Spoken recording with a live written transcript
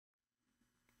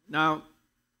Now,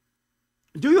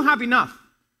 do you have enough?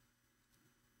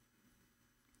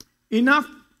 Enough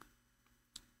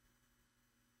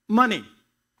money,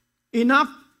 enough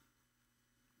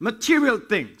material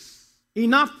things,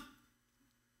 enough.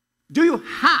 Do you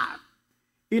have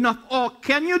enough, or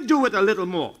can you do it a little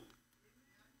more?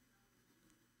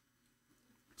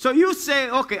 So you say,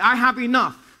 okay, I have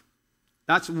enough.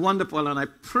 That's wonderful, and I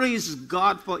praise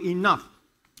God for enough.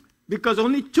 Because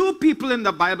only two people in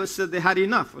the Bible said they had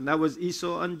enough, and that was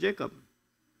Esau and Jacob.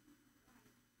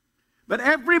 But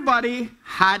everybody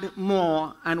had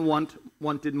more and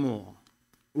wanted more.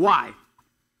 Why?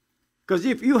 Because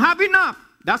if you have enough,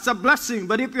 that's a blessing.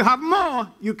 But if you have more,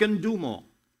 you can do more.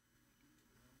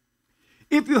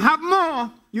 If you have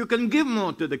more, you can give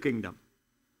more to the kingdom.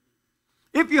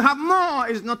 If you have more,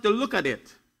 it's not to look at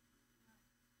it,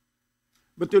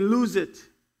 but to lose it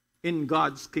in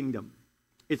God's kingdom.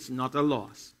 It's not a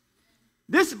loss.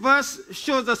 This verse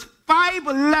shows us 5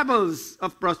 levels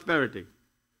of prosperity.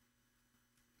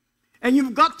 And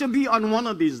you've got to be on one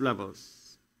of these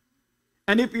levels.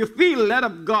 And if you feel led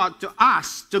of God to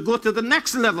ask to go to the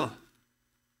next level,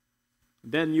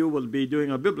 then you will be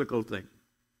doing a biblical thing.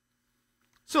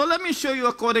 So let me show you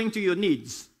according to your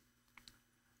needs.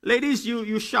 Ladies,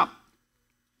 you shop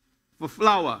for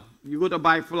flour. You go to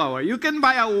buy flour. You can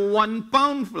buy a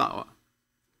 1-pound flour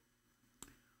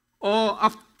or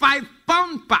a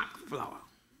 5-pound pack flour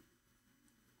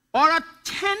or a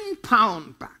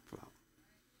 10-pound pack flour.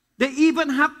 They even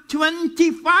have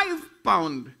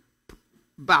 25-pound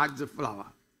bags of flour.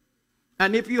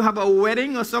 And if you have a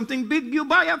wedding or something big, you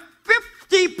buy a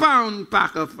 50-pound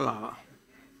pack of flour.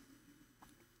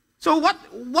 So what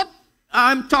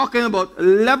I'm talking about,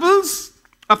 levels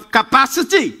of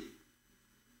capacity.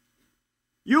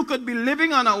 You could be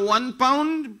living on a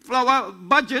 1-pound flour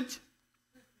budget,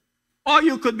 or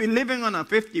you could be living on a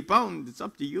 50-pound. It's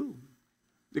up to you,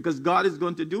 because God is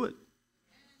going to do it.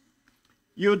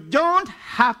 You don't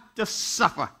have to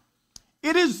suffer.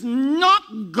 It is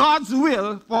not God's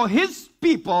will for His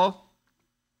people,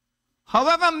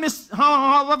 however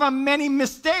many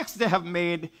mistakes they have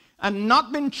made and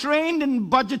not been trained in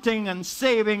budgeting and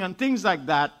saving and things like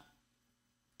that,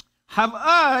 have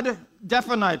erred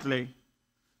definitely.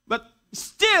 But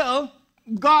still,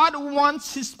 God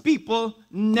wants His people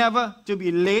never to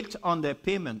be late on their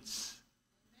payments.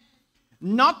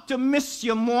 Not to miss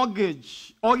your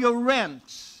mortgage or your rent.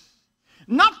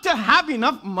 Not to have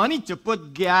enough money to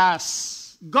put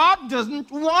gas. God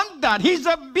doesn't want that. He's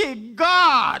a big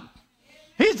God.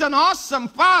 He's an awesome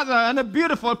Father and a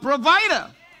beautiful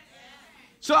provider.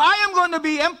 So I am going to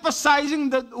be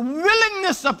emphasizing the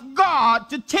willingness of God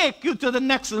to take you to the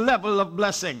next level of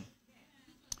blessing.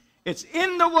 It's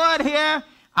in the word here.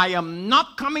 I am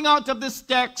not coming out of this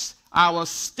text. I will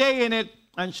stay in it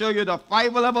and show you the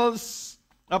 5 levels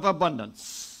of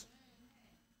abundance.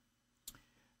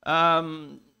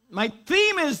 My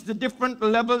theme is the different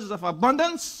levels of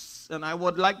abundance, and I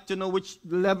would like to know which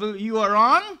level you are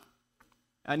on.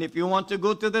 And if you want to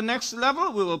go to the next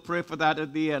level, we will pray for that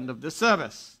at the end of the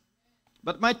service.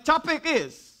 But my topic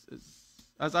is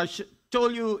as I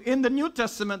told you, in the New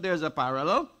Testament there's a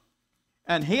parallel.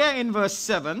 And here in verse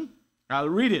 7, I'll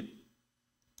read it.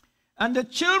 And the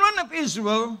children of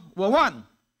Israel were one,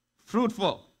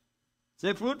 fruitful.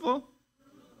 Say fruitful.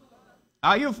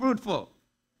 Are you fruitful?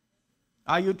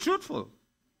 Are you truthful?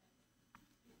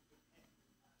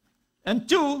 And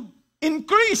 2,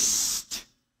 increased.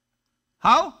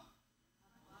 How?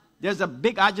 There's a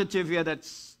big adjective here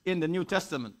that's in the New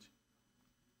Testament.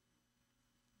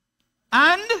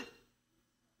 And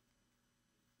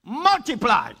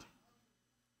multiplied.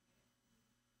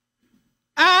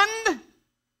 And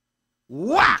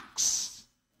waxed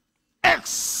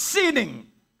exceeding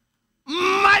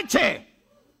mighty.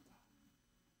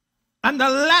 And the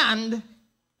land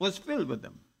was filled with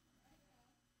them.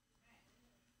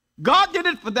 God did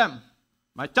it for them.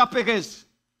 My topic is,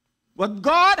 what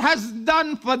God has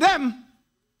done for them,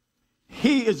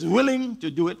 He is willing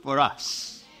to do it for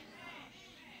us.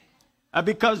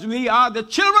 Because we are the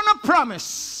children of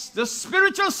promise, the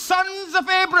spiritual sons of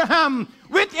Abraham,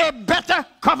 with a better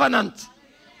covenant,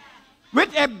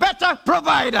 with a better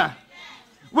provider,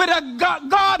 with a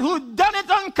God who done it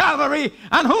on Calvary,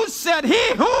 and who said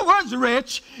he who was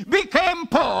rich became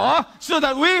poor so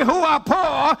that we who are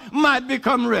poor might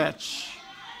become rich.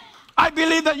 I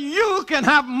believe that you can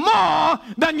have more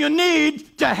than you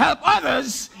need to help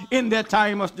others in their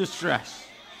time of distress.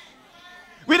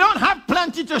 We don't have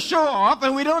plenty to show off,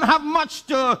 and we don't have much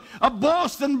to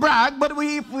boast and brag, but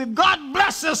if God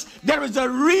bless us, there is a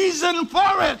reason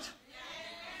for it.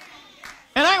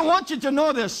 And I want you to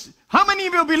know this. How many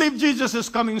of you believe Jesus is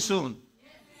coming soon?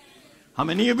 How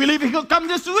many of you believe he will come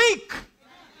this week?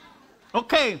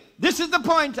 Okay, this is the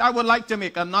point I would like to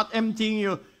make. I'm not emptying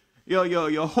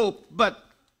your hope. But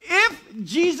if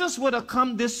Jesus would have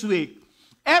come this week,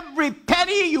 every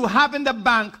penny you have in the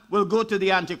bank will go to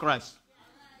the Antichrist.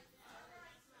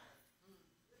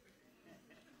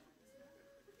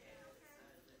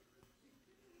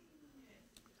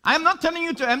 I'm not telling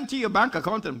you to empty your bank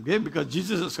account and give because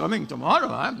Jesus is coming tomorrow.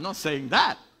 I'm not saying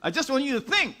that. I just want you to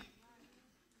think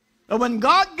that when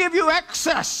God gives you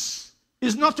excess,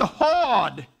 it's not to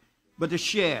hoard, but to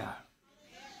share.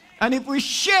 And if we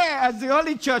share as the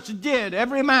early church did,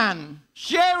 every man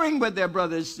sharing with their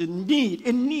brothers in real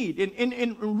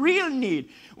need.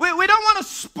 We don't want to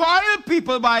spoil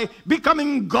people by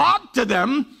becoming God to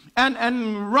them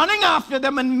and running after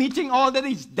them and meeting all the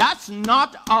needs. That's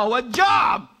not our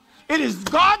job. It is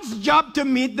God's job to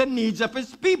meet the needs of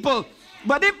his people.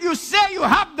 But if you say you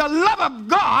have the love of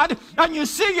God and you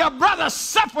see your brother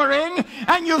suffering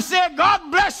and you say, God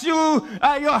bless you,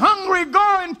 you're hungry,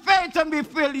 go in faith and be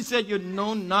filled. He said, you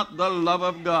know not the love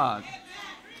of God.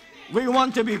 We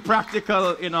want to be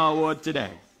practical in our word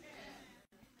today.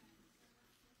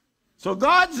 So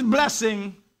God's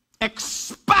blessing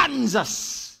expands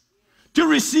us to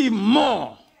receive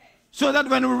more, so that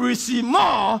when we receive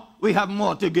more, we have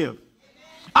more to give.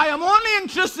 I am only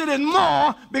interested in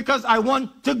more because I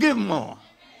want to give more.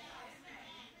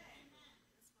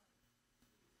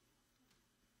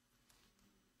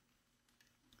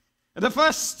 The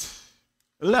first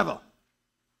level.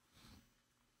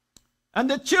 And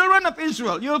the children of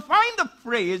Israel, you'll find the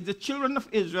phrase, the children of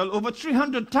Israel, over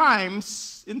 300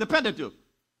 times in the Pentateuch.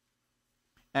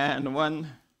 And one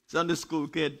Sunday school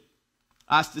kid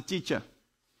asked the teacher,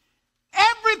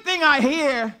 everything I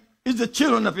hear is the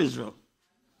children of Israel.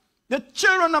 The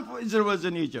children of Israel was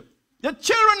in Egypt. The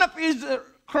children of Israel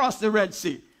crossed the Red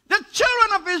Sea. The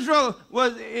children of Israel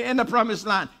was in the promised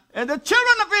land. And the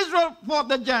children of Israel fought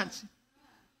the giants.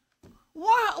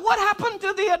 What happened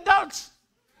to the adults?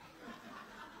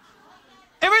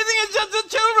 Everything is just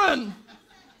the children.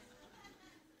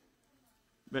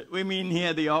 But we mean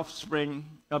here the offspring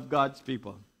of God's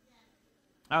people.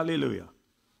 Hallelujah.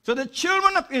 So the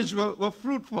children of Israel were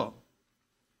fruitful.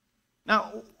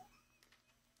 Now,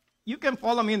 you can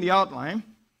follow me in the outline.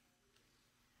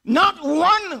 Not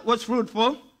one was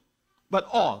fruitful, but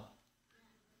all.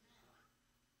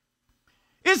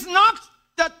 It's not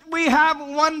that we have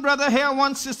one brother here,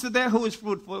 one sister there who is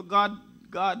fruitful. God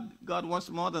wants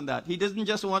more than that. He doesn't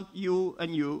just want you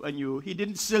and you and you. He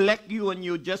didn't select you and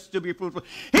you just to be fruitful.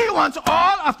 He wants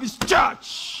all of his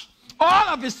church, all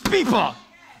of his people,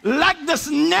 like this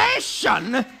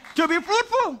nation, to be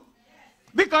fruitful.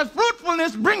 Because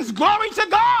fruitfulness brings glory to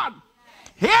God.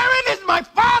 Herein is my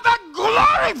Father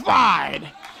glorified,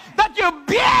 that you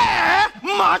bear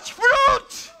much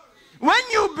fruit. When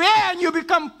you bear and you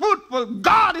become fruitful,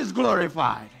 God is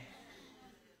glorified.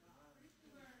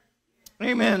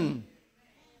 Amen.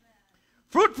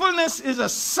 Fruitfulness is a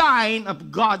sign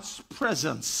of God's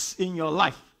presence in your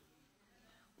life.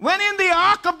 When in the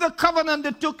Ark of the Covenant,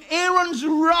 they took Aaron's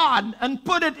rod and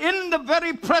put it in the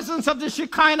very presence of the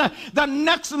Shekinah, the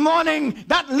next morning,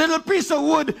 that little piece of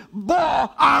wood bore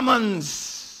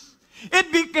almonds.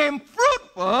 It became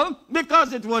fruitful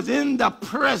because it was in the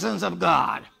presence of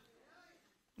God.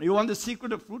 You want the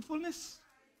secret of fruitfulness?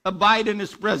 Abide in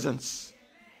his presence.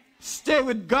 Stay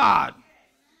with God,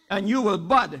 and you will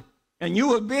bud, and you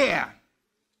will bear.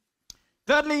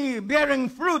 Thirdly, bearing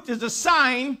fruit is a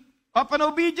sign of an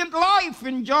obedient life.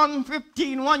 In John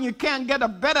 15:1, you can't get a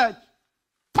better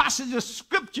passage of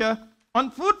scripture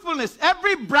on fruitfulness.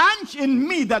 Every branch in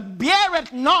me that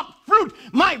beareth not fruit,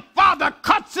 my Father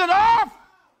cuts it off.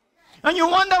 And you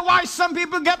wonder why some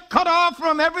people get cut off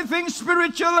from everything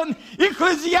spiritual and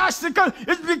ecclesiastical.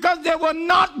 It's because they were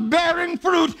not bearing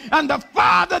fruit, and the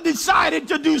Father decided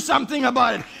to do something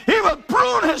about it. He will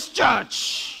prune his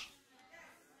church.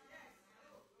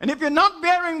 And if you're not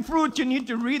bearing fruit, you need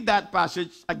to read that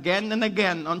passage again and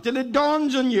again until it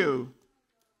dawns on you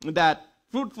that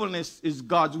fruitfulness is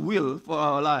God's will for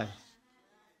our lives.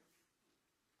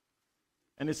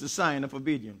 And it's a sign of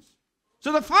obedience.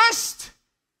 So the first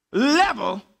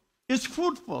level is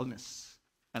fruitfulness.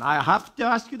 And I have to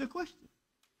ask you the question.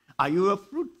 Are you a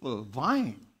fruitful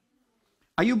vine?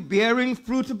 Are you bearing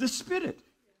fruit of the Spirit?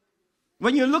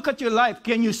 When you look at your life,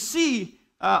 can you see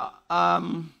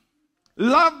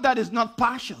love that is not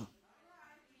partial?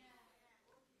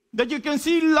 That you can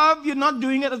see love, you're not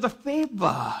doing it as a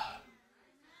favor.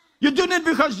 You're doing it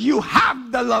because you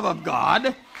have the love of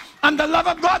God, and the love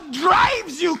of God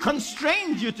drives you,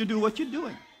 constrains you to do what you're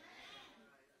doing.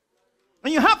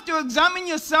 And you have to examine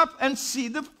yourself and see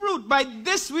the fruit. By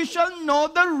this we shall know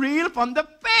the real from the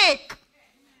fake.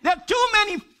 There are too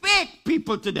many fake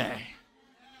people today,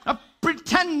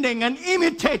 pretending and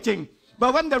imitating.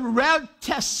 But when the real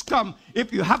tests come,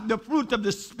 if you have the fruit of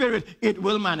the Spirit, it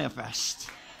will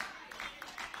manifest.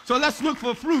 So let's look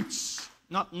for fruits,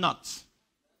 not nuts.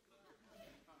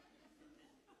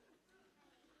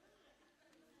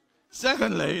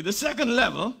 Secondly, the second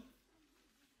level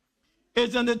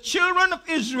is that the children of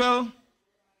Israel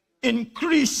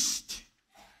increased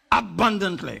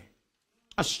abundantly.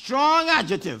 A strong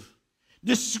adjective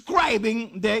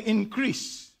describing their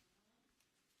increase.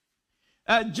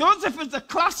 Joseph is a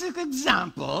classic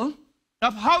example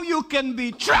of how you can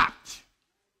be trapped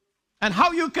and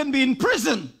how you can be in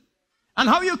prison and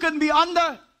how you can be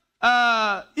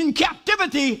in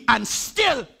captivity and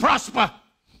still prosper.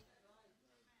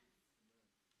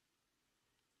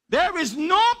 There is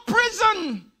no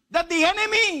prison that the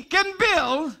enemy can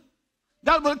build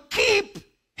that will keep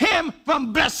him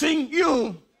from blessing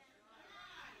you.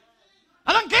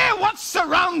 I don't care what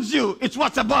surrounds you, it's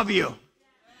what's above you.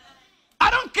 I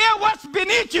don't care what's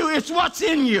beneath you, it's what's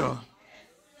in you.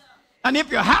 And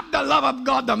if you have the love of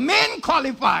God, the main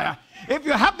qualifier, if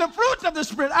you have the fruit of the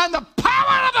Spirit and the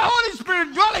power of the Holy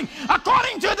Spirit dwelling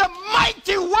according to the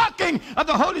mighty working of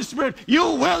the Holy Spirit, you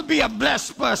will be a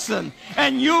blessed person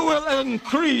and you will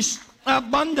increase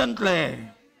abundantly.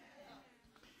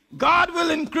 God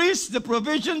will increase the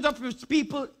provisions of his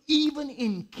people even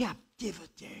in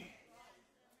captivity.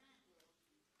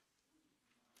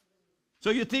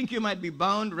 So you think you might be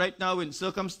bound right now in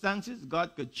circumstances?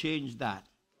 God could change that.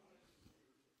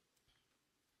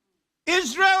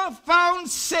 Israel found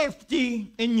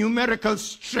safety in numerical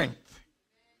strength,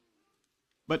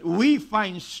 but we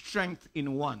find strength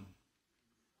in one.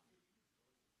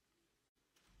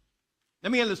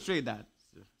 Let me illustrate that.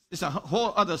 It's a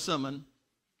whole other sermon.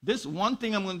 This one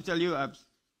thing I'm going to tell you, I've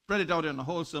spread it out in a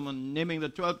whole sermon, naming the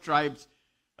 12 tribes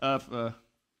of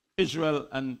Israel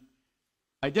and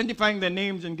identifying their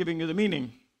names and giving you the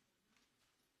meaning.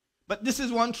 But this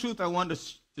is one truth I want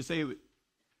to say.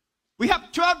 We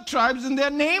have 12 tribes, and they're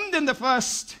named in the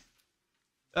first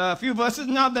few verses.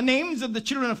 Now, the names of the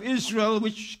children of Israel,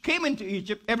 which came into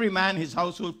Egypt, every man, his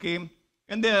household came,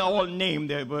 and they're all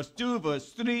named there. Verse 2,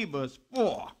 verse 3, verse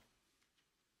 4.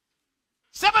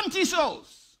 70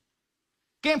 souls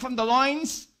came from the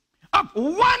loins of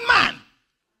one man.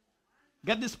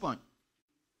 Get this point.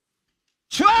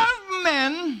 12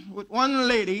 men with one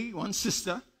lady, one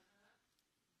sister.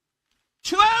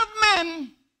 12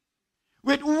 men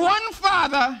with one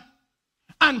father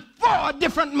and 4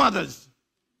 different mothers.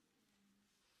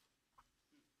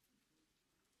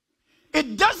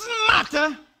 It doesn't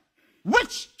matter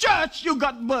which church you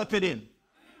got birthed in.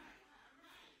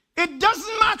 It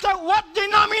doesn't matter what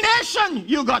denomination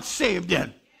you got saved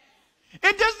in.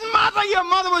 It doesn't matter your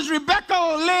mother was Rebecca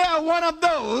or Leah, one of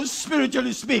those,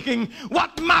 spiritually speaking.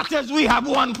 What matters, we have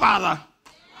one Father.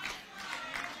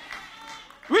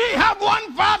 We have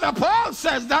one Father. Paul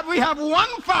says that we have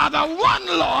one Father, one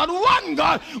Lord, one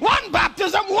God, one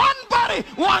baptism, one body,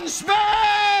 one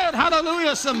Spirit.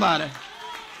 Hallelujah, somebody.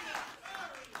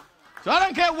 So I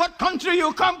don't care what country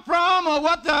you come from or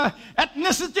what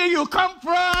ethnicity you come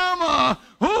from or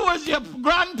who was your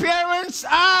grandparents.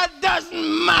 It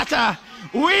doesn't matter.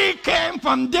 We came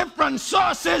from different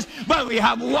sources, but we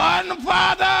have one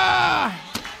Father.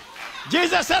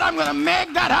 Jesus said, I'm going to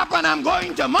make that happen. I'm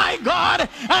going to my God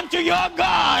and to your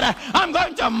God. I'm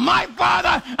going to my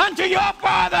Father and to your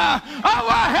Father.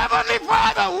 Our Heavenly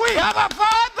Father, we have a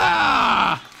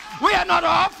Father. We are not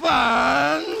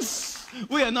orphans.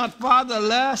 We are not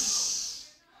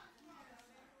fatherless.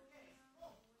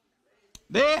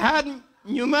 They had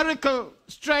numerical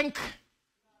strength.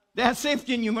 They had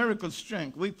safety in numerical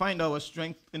strength. We find our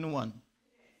strength in one.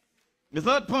 The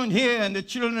third point here, and the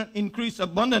children increase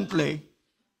abundantly,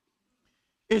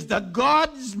 is that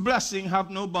God's blessing have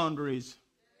no boundaries.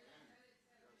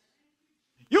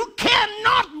 You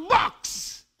cannot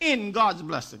box in God's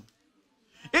blessing.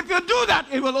 If you do that,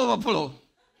 it will overflow.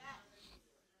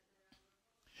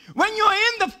 When you're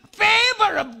in the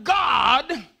favor of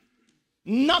God,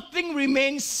 nothing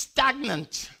remains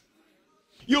stagnant.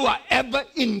 You are ever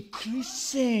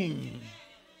increasing.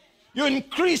 You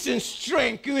increase in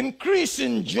strength. You increase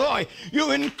in joy.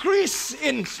 You increase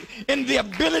in the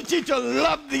ability to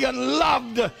love the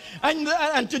unloved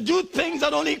and to do things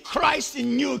that only Christ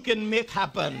in you can make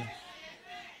happen.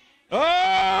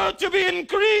 Oh, to be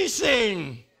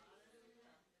increasing.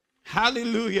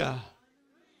 Hallelujah.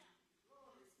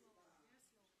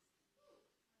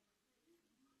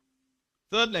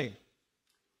 Thirdly,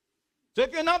 So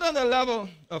if you're not on the level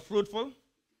of fruitful,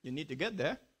 you need to get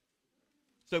there.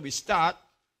 So we start.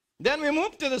 Then we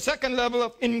move to the second level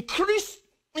of increase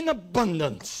in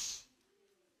abundance.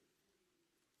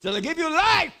 So I'll give you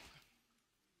life,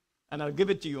 and I'll give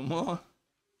it to you more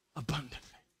abundantly.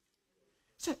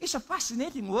 So it's a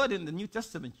fascinating word in the New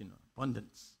Testament, you know,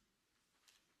 abundance.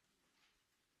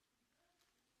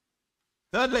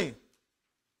 Thirdly,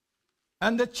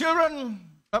 and the children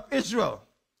of Israel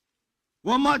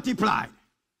were multiplied.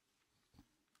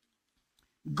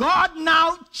 God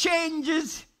now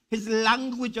changes his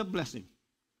language of blessing.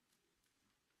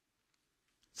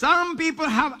 Some people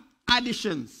have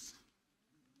additions.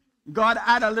 God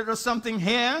add a little something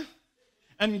here,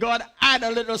 and God add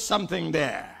a little something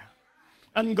there.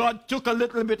 And God took a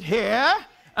little bit here,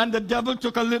 and the devil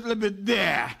took a little bit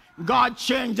there. God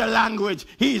changed the language.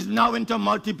 He is now into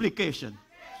multiplication.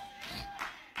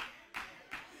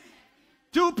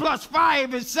 2 plus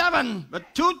 5 is 7,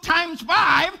 but 2 times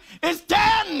 5 is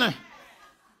 10.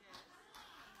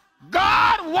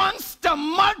 God wants to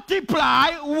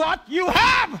multiply what you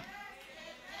have.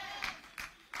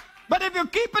 But if you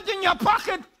keep it in your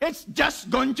pocket, it's just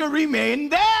going to remain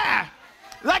there.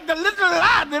 Like the little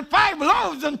lad with 5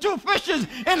 loaves and 2 fishes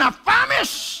in a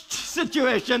famished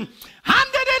situation,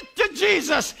 handed it to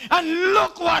Jesus, and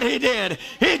look what he did.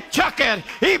 He took it,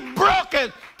 he broke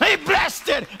it, he blessed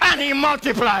it, and he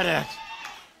multiplied it.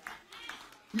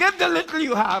 Give the little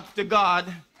you have to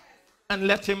God and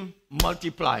let him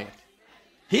multiply it.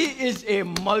 He is a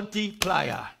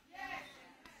multiplier.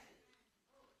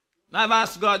 I've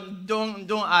asked God, don't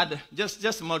add,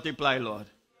 just multiply, Lord.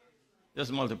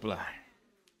 Just multiply.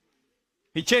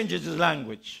 He changes his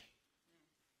language.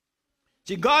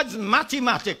 See, God's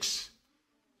mathematics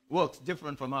works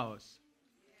different from ours.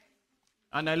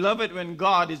 And I love it when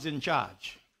God is in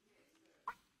charge.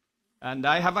 And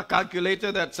I have a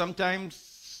calculator that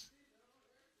sometimes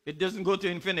it doesn't go to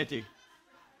infinity.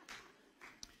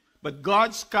 But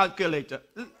God's calculator,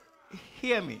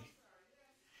 hear me.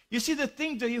 You see the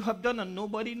things that you have done and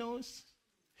nobody knows?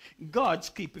 God's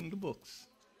keeping the books.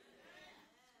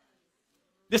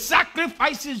 The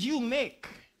sacrifices you make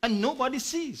and nobody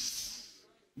sees,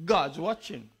 God's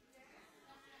watching.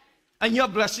 And your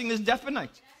blessing is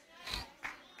definite.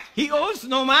 He owes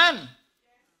no man.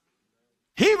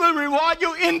 He will reward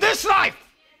you in this life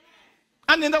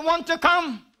and in the one to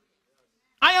come.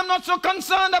 I am not so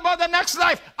concerned about the next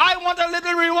life. I want a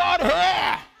little reward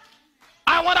here.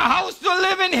 I want a house to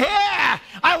live in here.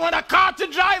 I want a car to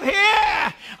drive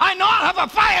here. I know I have a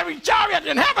fiery chariot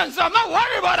in heaven, so I'm not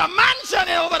worried about a mansion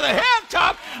over the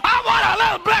hilltop. I want a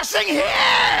little blessing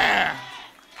here.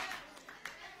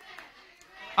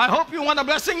 I hope you want a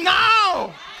blessing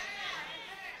now.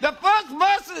 The first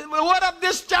word of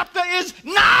this chapter is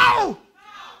now.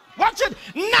 Watch it.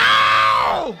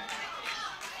 Now.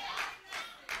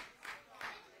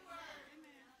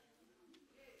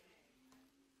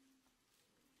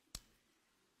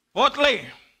 Fourthly,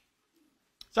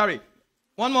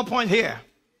 one more point here.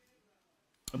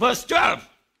 Verse 12.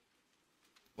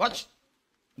 Watch.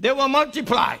 They were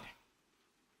multiplied.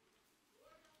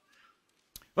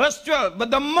 Verse 12.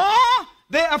 But the more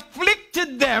they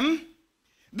afflicted them,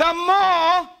 the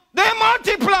more they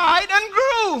multiplied and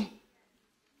grew.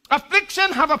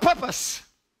 Affliction have a purpose.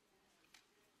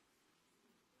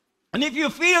 And if you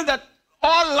feel that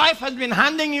all life has been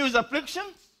handing you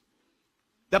afflictions,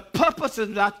 the purpose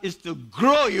of that is to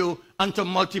grow you and to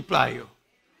multiply you.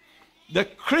 The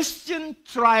Christian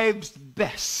thrives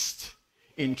best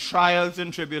in trials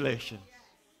and tribulations.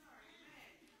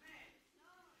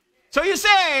 So you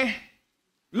say,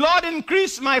 Lord,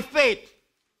 increase my faith.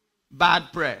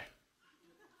 Bad prayer.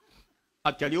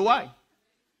 I'll tell you why.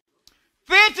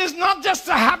 Faith is not just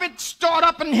a habit stored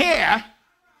up in here.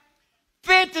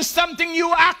 Faith is something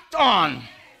you act on.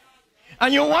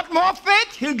 And you want more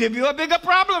faith, he'll give you a bigger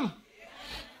problem.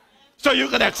 So you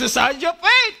can exercise your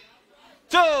faith.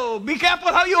 So be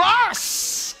careful how you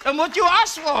ask and what you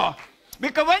ask for.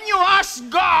 Because when you ask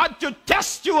God to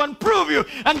test you and prove you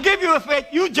and give you a faith,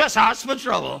 you just ask for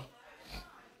trouble.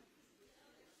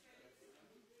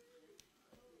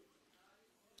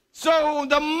 So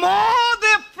the more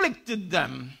they afflicted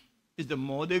them, is the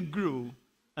more they grew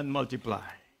and multiplied.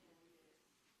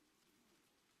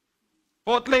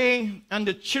 Fourthly, and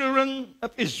the children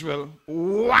of Israel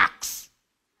waxed.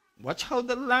 Watch how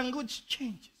the language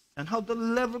changes and how the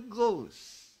level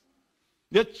goes.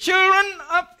 The children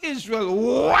of Israel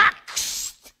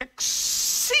waxed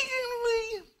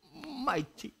exceedingly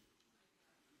mighty.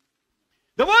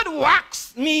 The word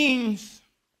wax means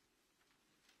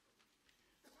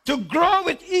to grow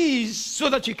with ease so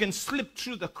that you can slip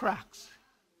through the cracks.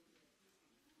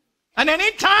 And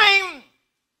anytime,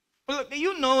 look,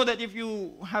 you know that if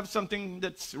you have something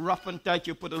that's rough and tight,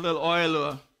 you put a little oil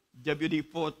or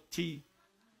WD-40,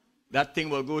 that thing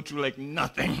will go through like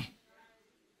nothing.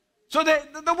 So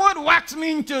the word wax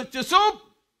means to so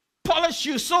polish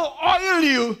you, so oil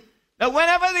you, that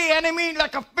whenever the enemy,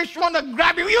 like a fish, want to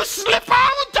grab you, you slip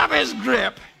out of his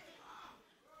grip.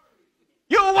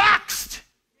 You're waxed.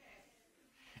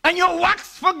 And you're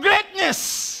waxed for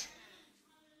greatness.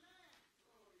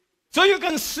 So you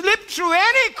can slip through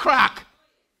any crack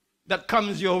that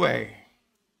comes your way.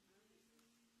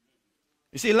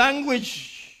 You see,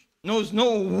 language knows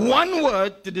no one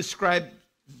word to describe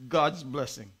God's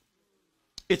blessing.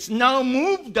 It's now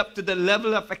moved up to the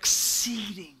level of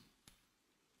exceeding.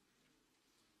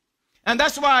 And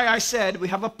that's why I said we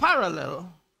have a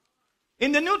parallel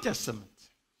in the New Testament.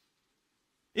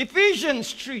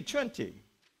 Ephesians 3:20.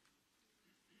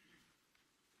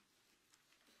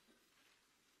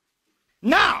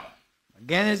 Now,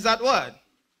 again is that word.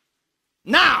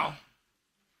 Now,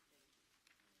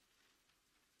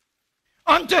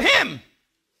 unto him.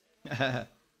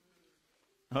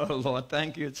 Oh Lord,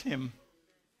 thank you, it's him.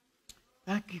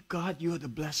 Thank you, God, you are the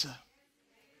blesser.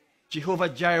 Jehovah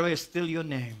Jireh is still your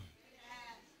name.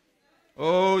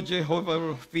 Oh, Jehovah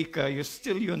Rafika, you're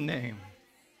still your name.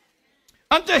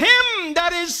 Unto him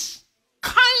that is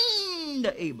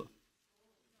kind able.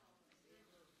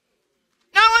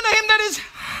 Now unto him that is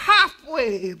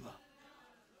halfway able.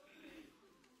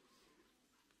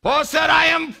 Paul said, I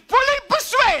am fully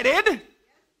persuaded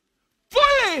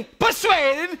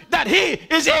that he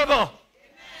is able.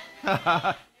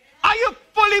 Are you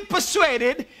fully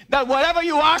persuaded that whatever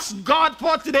you ask God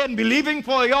for today and believing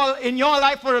for in your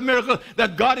life for a miracle,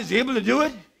 that God is able to do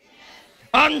it?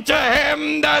 Unto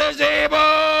him that is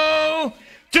able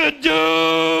to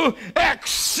do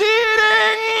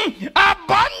exceeding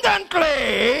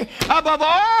abundantly above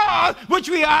all which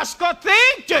we ask or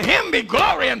think, to him be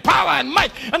glory and power and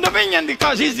might and dominion,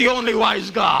 because he's the only wise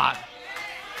God.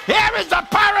 Here is the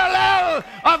parallel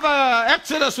of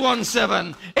Exodus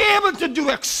 1:7. Able to do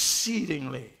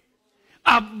exceedingly,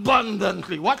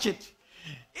 abundantly. Watch it.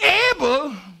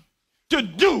 Able to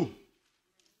do.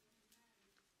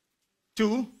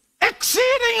 2.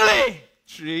 Exceedingly.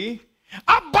 3.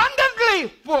 Abundantly.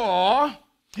 4.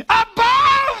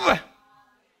 Above.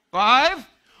 5.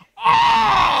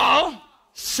 All.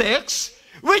 6.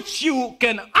 Which you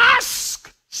can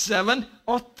ask. 7.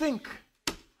 Or think.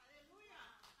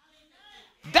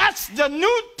 That's the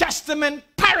New Testament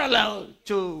parallel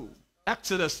to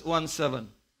Exodus 1:7.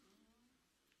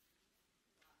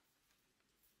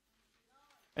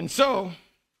 And so,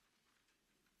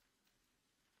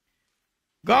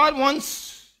 God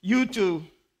wants you to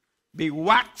be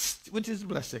waxed with his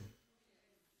blessing.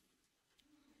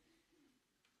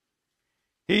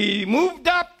 He moved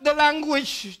up the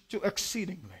language to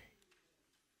exceedingly.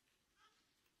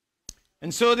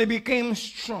 And so they became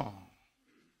strong.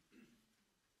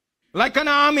 Like an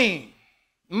army,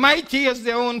 mighty as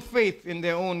their own faith in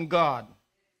their own God.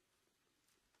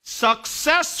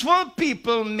 Successful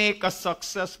people make a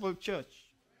successful church.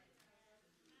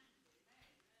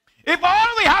 If all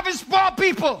we have is poor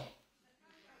people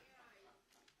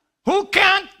who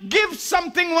can't give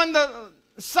something when the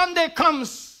Sunday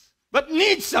comes, but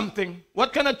need something,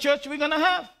 what kind of church are we going to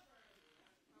have?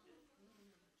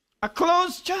 A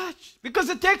closed church. Because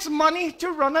it takes money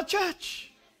to run a church.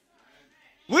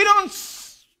 We don't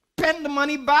spend the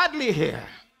money badly here.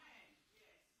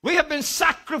 We have been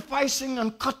sacrificing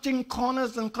and cutting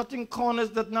corners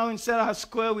that now instead of a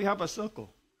square, we have a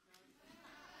circle.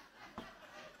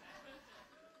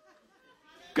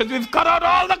 Because we've cut out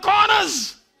all the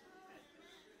corners.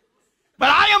 But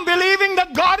I am believing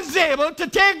that God is able to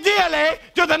take DLA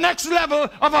to the next level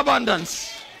of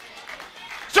abundance.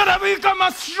 So that we become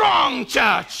a strong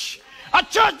church. A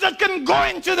church that can go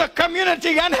into the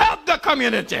community and help the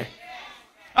community.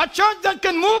 A church that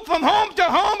can move from home to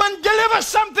home and deliver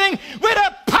something with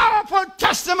a powerful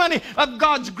testimony of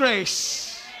God's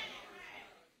grace.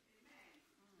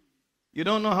 You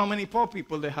don't know how many poor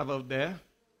people they have out there.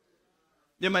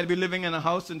 They might be living in a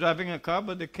house and driving a car,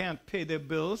 but they can't pay their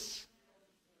bills.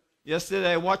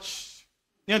 Yesterday I watched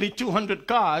nearly 200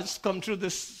 cars come through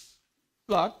this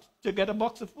lot to get a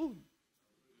box of food.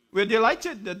 We're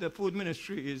delighted that the food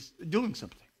ministry is doing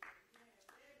something.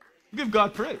 Give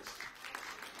God praise.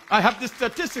 I have the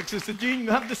statistics, Sister Jean, you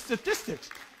have the statistics.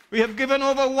 We have given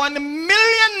over 1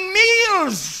 million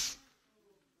meals.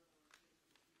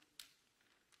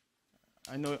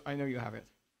 I know you have it.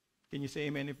 Can you say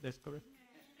amen if that's correct?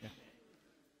 Yeah.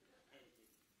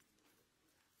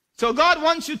 So God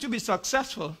wants you to be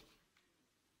successful.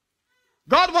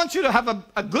 God wants you to have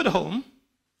a good home,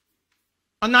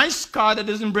 a nice car that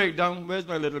doesn't break down. Where's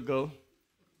my little girl?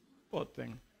 Poor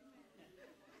thing.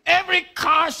 Every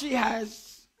car she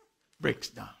has breaks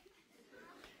down.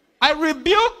 I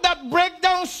rebuke that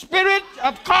breakdown spirit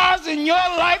of cars in your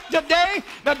life today,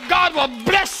 that God will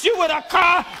bless you with a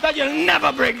car that you'll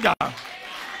never break down.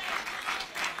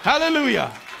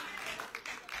 Hallelujah.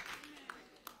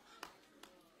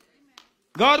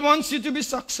 God wants you to be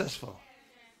successful.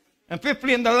 And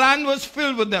fifthly, and the land was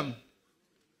filled with them.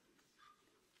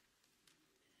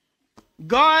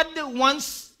 God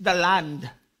wants the land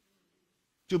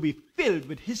to be filled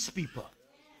with his people,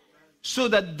 so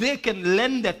that they can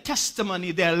lend their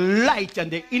testimony, their light,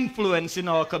 and their influence in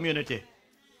our community.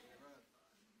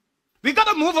 We got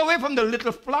to move away from the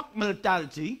little flock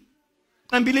mentality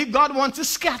and believe God wants us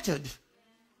scattered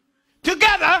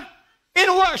together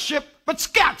in worship, but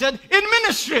scattered in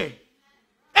ministry.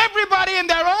 Everybody in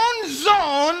their own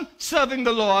zone, serving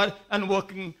the Lord and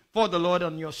working for the Lord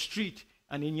on your street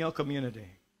and in your community.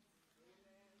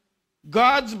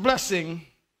 God's blessing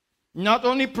not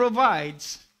only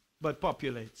provides, but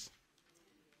populates.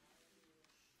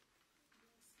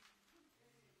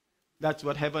 That's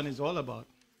what heaven is all about.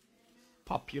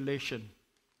 Population.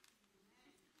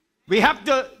 We have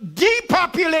to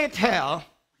depopulate hell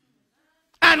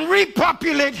and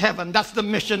repopulate heaven. That's the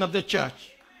mission of the church.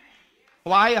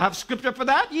 Why? I have scripture for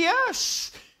that?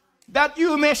 Yes. That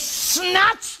you may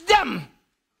snatch them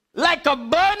like a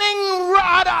burning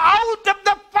rod out of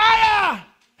the fire,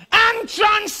 and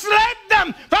translate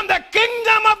them from the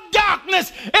kingdom of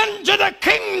darkness into the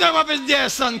kingdom of his dear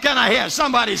Son. Can I hear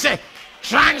somebody say,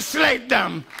 translate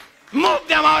them. Move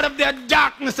them out of their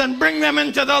darkness and bring them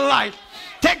into the light.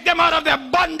 Take them out of their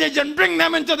bondage and bring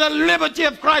them into the liberty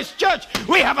of Christ Church.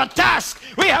 We have a task.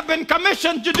 We have been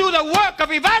commissioned to do the work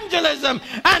of evangelism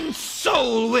and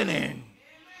soul winning.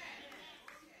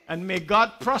 And may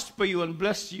God prosper you and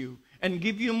bless you and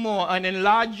give you more and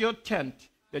enlarge your tent,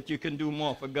 that you can do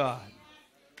more for God.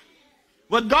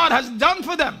 What God has done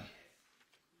for them,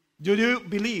 do you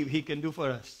believe he can do for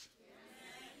us?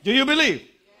 Do you believe?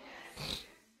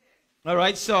 All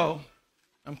right, so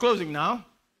I'm closing now.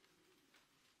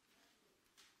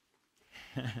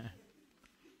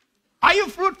 Are you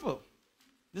fruitful?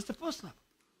 This is the first level.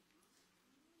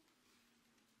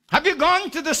 Have you gone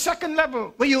to the second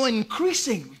level where you're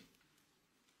increasing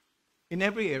in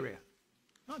every area?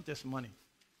 Not just money.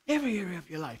 Every area of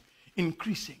your life,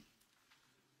 increasing.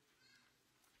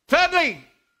 Thirdly,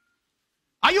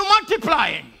 are you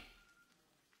multiplying?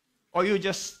 Or you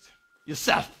just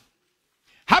yourself?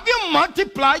 Have you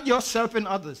multiplied yourself in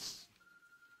others?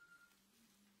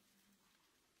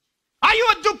 Are you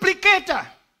a duplicator?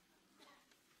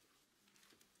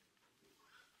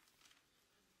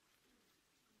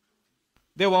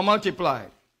 They were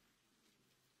multiplied.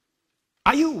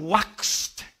 Are you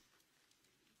waxed?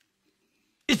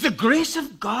 Is the grace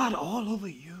of God all over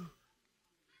you,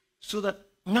 so that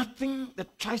nothing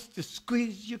that tries to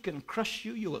squeeze you can crush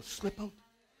you? You will slip out.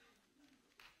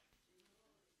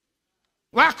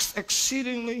 Wax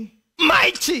exceedingly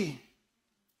mighty.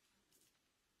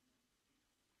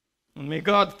 And may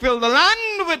God fill the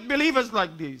land with believers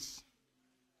like these,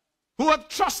 who have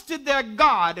trusted their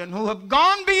God and who have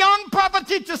gone beyond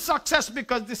poverty to success,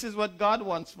 because this is what God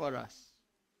wants for us.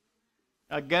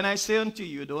 Again, I say unto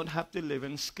you, you don't have to live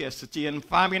in scarcity and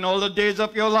famine all the days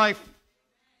of your life.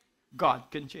 God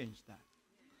can change that.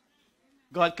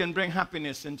 God can bring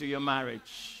happiness into your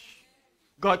marriage.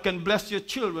 God can bless your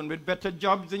children with better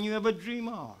jobs than you ever dream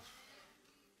of.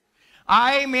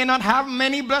 I may not have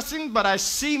many blessings, but I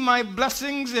see my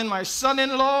blessings in my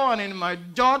son-in-law and in my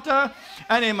daughter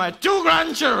and in my 2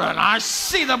 grandchildren. I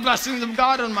see the blessings of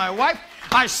God in my wife.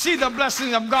 I see the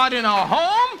blessings of God in our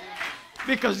home,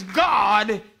 because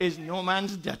God is no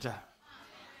man's debtor.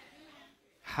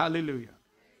 Hallelujah.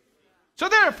 So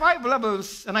there are 5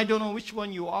 levels, and I don't know which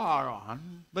one you are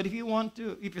on, but if you want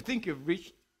to, if you think you've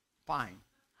reached, fine.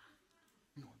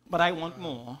 But I want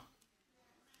more.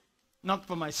 Not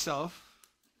for myself,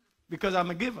 because I'm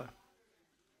a giver.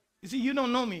 You see, you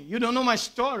don't know me. You don't know my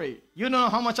story. You don't know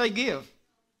how much I give.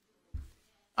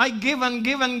 I give and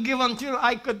give and give until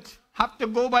I could have to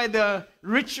go by the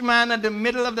rich man at the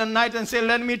middle of the night and say,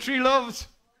 lend me 3 loaves.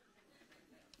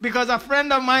 Because a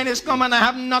friend of mine is come and I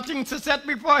have nothing to set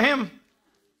before him.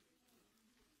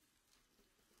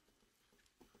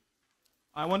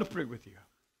 I want to pray with you.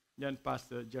 Then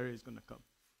Pastor Jerry is going to come.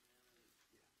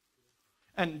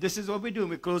 And this is what we're doing.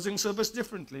 We're closing service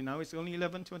differently. Now it's only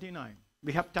 11:29.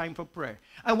 We have time for prayer.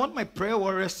 I want my prayer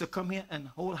warriors to come here and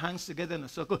hold hands together in a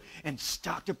circle and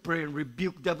start to pray and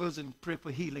rebuke devils and pray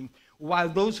for healing while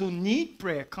those who need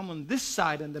prayer come on this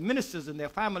side, and the ministers and their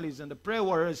families and the prayer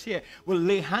warriors here will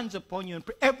lay hands upon you and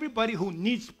pray. Everybody who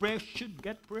needs prayer should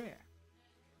get prayer.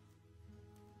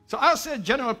 So I'll say a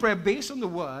general prayer based on the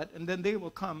word, and then they will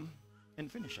come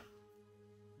and finish up.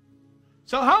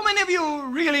 So how many of you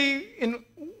really, in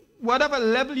whatever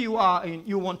level you are in,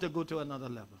 you want to go to another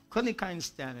level? Can you kind of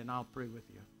stand and I'll pray with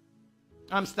you?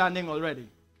 I'm standing already.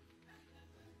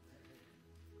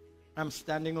 I'm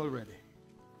standing already.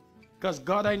 Because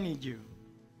God, I need you.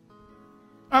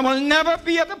 I will never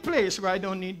be at a place where I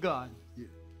don't need God.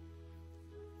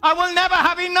 I will never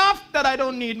have enough that I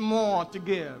don't need more to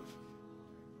give.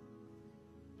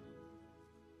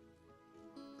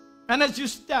 And as you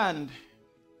stand,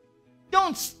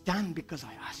 don't stand because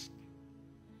I asked,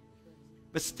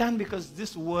 but stand because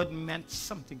this word meant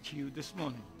something to you this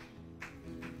morning.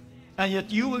 And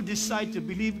yet you will decide to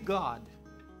believe God.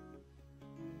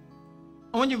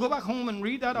 And when you go back home and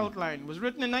read that outline, it was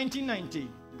written in 1990.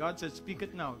 God said, speak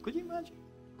it now. Could you imagine?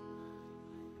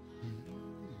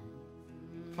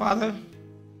 Father,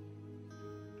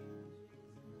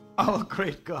 our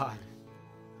great God,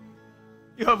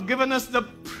 you have given us the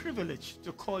privilege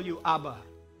to call you Abba,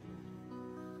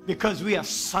 because we are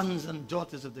sons and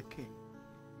daughters of the King.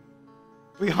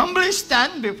 We humbly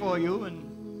stand before you,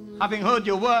 and having heard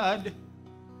your word,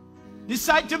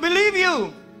 decide to believe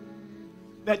you,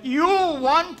 that you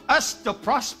want us to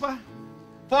prosper,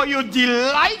 for you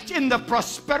delight in the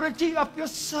prosperity of your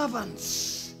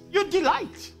servants. You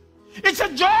delight. It's a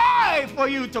joy for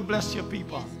you to bless your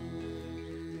people.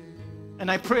 And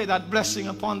I pray that blessing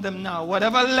upon them now.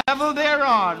 Whatever level they're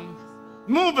on,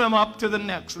 move them up to the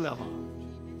next level.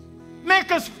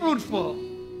 Make us fruitful.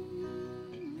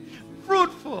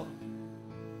 Fruitful.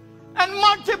 And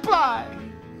multiply.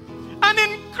 And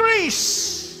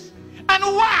increase. And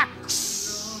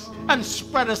wax. And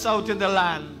spread us out in the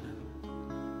land.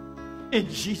 In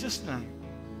Jesus' name.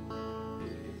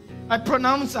 I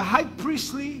pronounce a high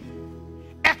priestly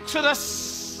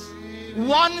Exodus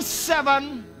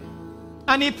 1:7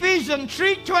 and Ephesians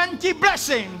 3:20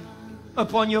 blessing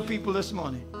upon your people this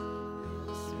morning.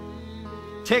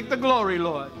 Take the glory,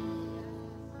 Lord.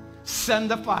 Send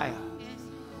the fire.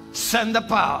 Send the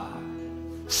power.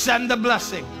 Send the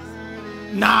blessing.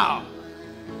 Now.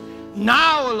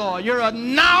 Now, Lord. You're a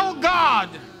now God.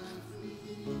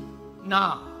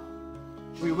 Now.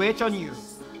 We wait on you.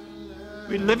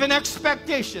 We live in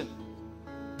expectation.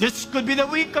 This could be the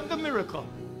week of the miracle.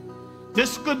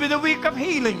 This could be the week of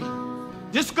healing.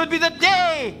 This could be the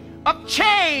day of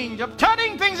change, of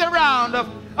turning things around, of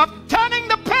turning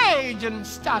the page and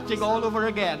starting all over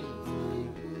again.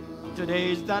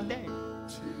 Today is that day.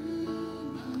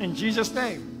 In Jesus'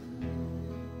 name.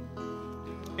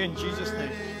 In Jesus'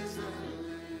 name.